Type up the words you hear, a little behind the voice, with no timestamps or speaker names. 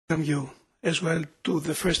welcome you as well to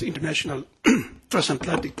the first international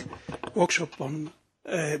transatlantic workshop on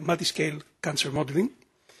multiscale cancer modeling.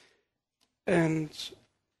 And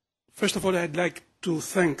first of all, I'd like to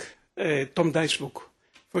thank Tom Dijsselbroek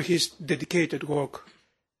for his dedicated work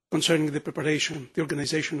concerning the preparation, the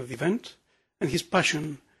organization of the event, and his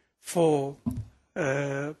passion for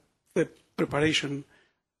the preparation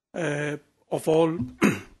of all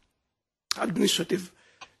administrative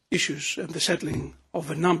issues and the settling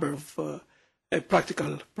of a number of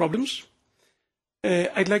practical problems.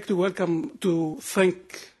 I'd like to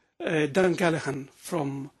thank Dan Gallaghan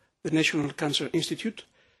from the National Cancer Institute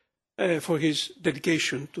for his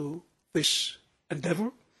dedication to this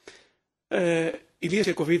endeavor. Ilias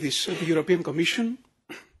Iacovidis of the European Commission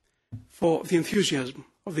for the enthusiasm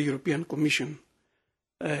of the European Commission.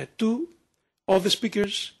 To all the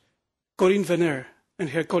speakers, Corinne Venner and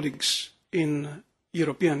her colleagues in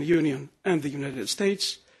European Union and the United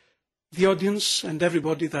States, the audience and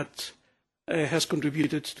everybody that has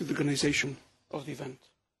contributed to the organization of the event.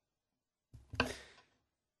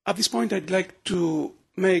 At this point, I'd like to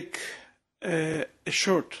make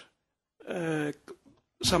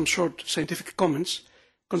some short scientific comments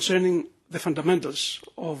concerning the fundamentals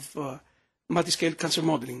of multiscale cancer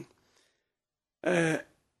modeling.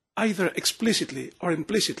 Either explicitly or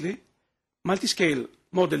implicitly, multiscale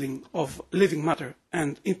modeling of living matter,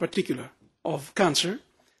 and in particular of cancer,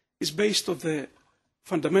 is based on the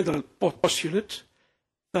fundamental postulate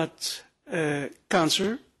that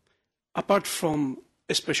cancer, apart from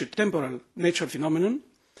a spatiotemporal natural phenomenon,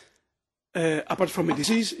 apart from a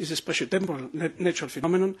disease, is a spatiotemporal natural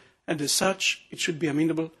phenomenon, and as such, it should be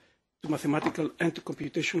amenable to mathematical and to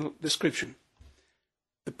computational description.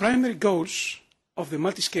 The primary goals of the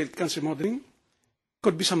multiscale cancer modeling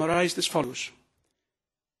could be summarized as follows.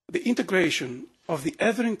 The integration of the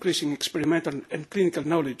ever-increasing experimental and clinical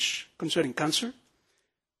knowledge concerning cancer,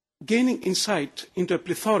 gaining insight into a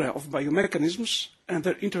plethora of biomechanisms and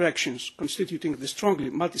their interactions constituting the strongly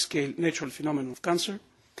multiscale natural phenomenon of cancer,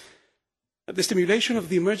 the stimulation of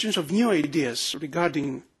the emergence of new ideas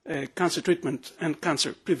regarding cancer treatment and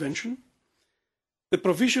cancer prevention, the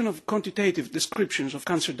provision of quantitative descriptions of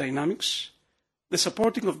cancer dynamics, the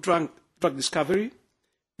supporting of drug discovery,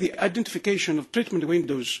 the identification of treatment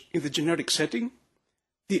windows in the generic setting,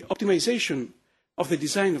 the optimization of the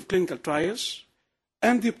design of clinical trials,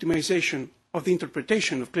 and the optimization of the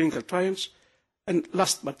interpretation of clinical trials, and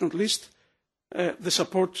last but not least, the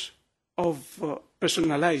support of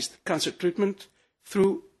personalized cancer treatment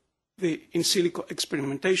through the in silico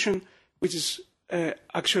experimentation, which is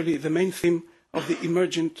actually the main theme of the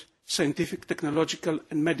emergent scientific, technological,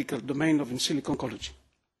 and medical domain of in silico oncology.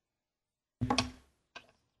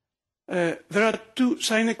 There are two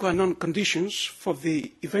sine qua non conditions for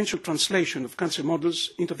the eventual translation of cancer models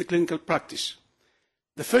into the clinical practice.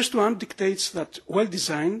 The first one dictates that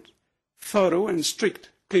well-designed, thorough, and strict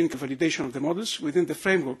clinical validation of the models within the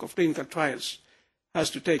framework of clinical trials has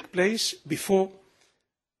to take place before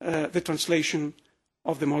the translation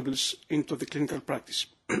of the models into the clinical practice.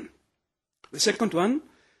 The second one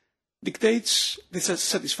dictates the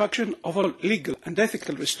satisfaction of all legal and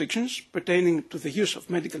ethical restrictions pertaining to the use of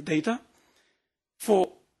medical data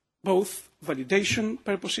for both validation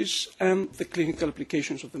purposes and the clinical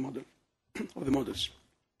applications of the models.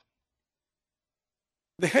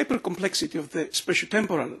 The hypercomplexity of the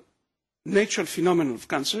spatiotemporal natural phenomenon of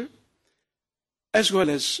cancer, as well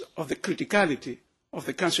as of the criticality of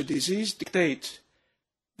the cancer disease, dictate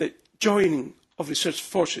the joining of research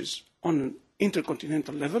forces on an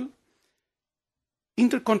intercontinental level,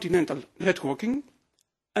 intercontinental networking,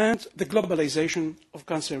 and the globalization of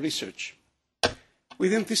cancer research.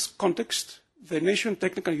 Within this context, the National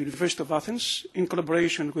Technical University of Athens, in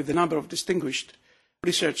collaboration with a number of distinguished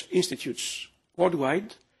research institutes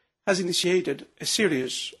worldwide, has initiated a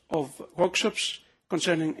series of workshops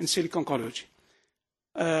concerning in silico oncology.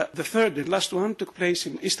 The third and last one took place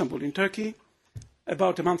in Istanbul, in Turkey,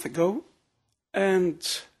 about a month ago, and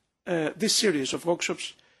this series of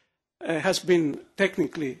workshops has been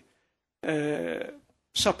technically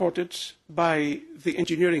supported by the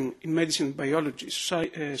Engineering in Medicine and Biology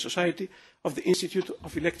Society of the Institute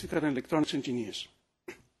of Electrical and Electronics Engineers.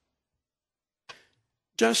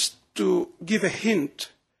 Just to give a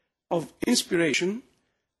hint of inspiration,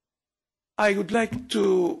 I would like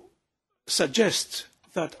to suggest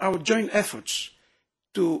that our joint efforts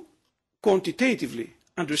to quantitatively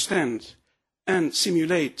understand and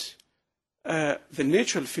simulate the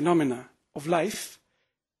natural phenomena of life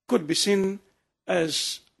could be seen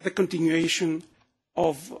as the continuation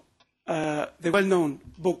of the well-known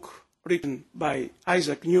book written by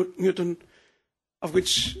Isaac Newton of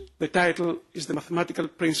which the title is The Mathematical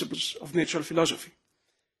Principles of Natural Philosophy.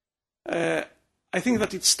 I think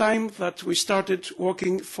that it's time that we started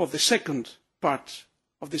working for the second part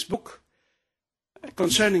of this book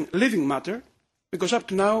concerning living matter, because up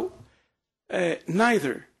to now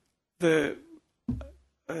neither the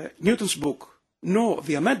Newton's book nor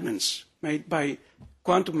the amendments made by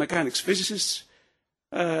quantum mechanics physicists,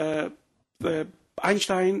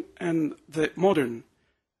 Einstein and the modern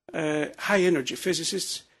high energy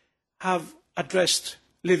physicists have addressed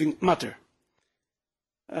living matter.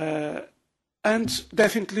 And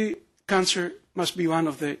definitely cancer must be one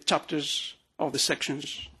of the chapters of the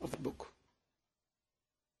sections of the book.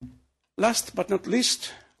 Last but not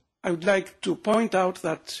least, I would like to point out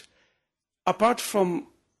that apart from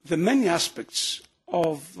the many aspects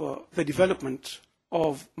of the development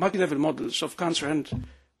of multi-level models of cancer and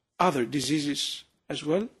other diseases as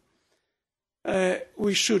well,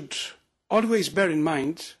 we should always bear in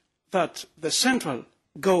mind that the central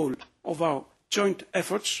goal of our joint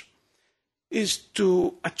efforts is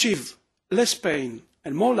to achieve less pain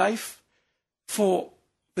and more life for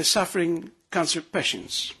the suffering cancer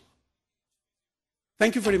patients.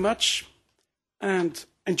 Thank you very much and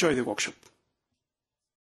enjoy the workshop.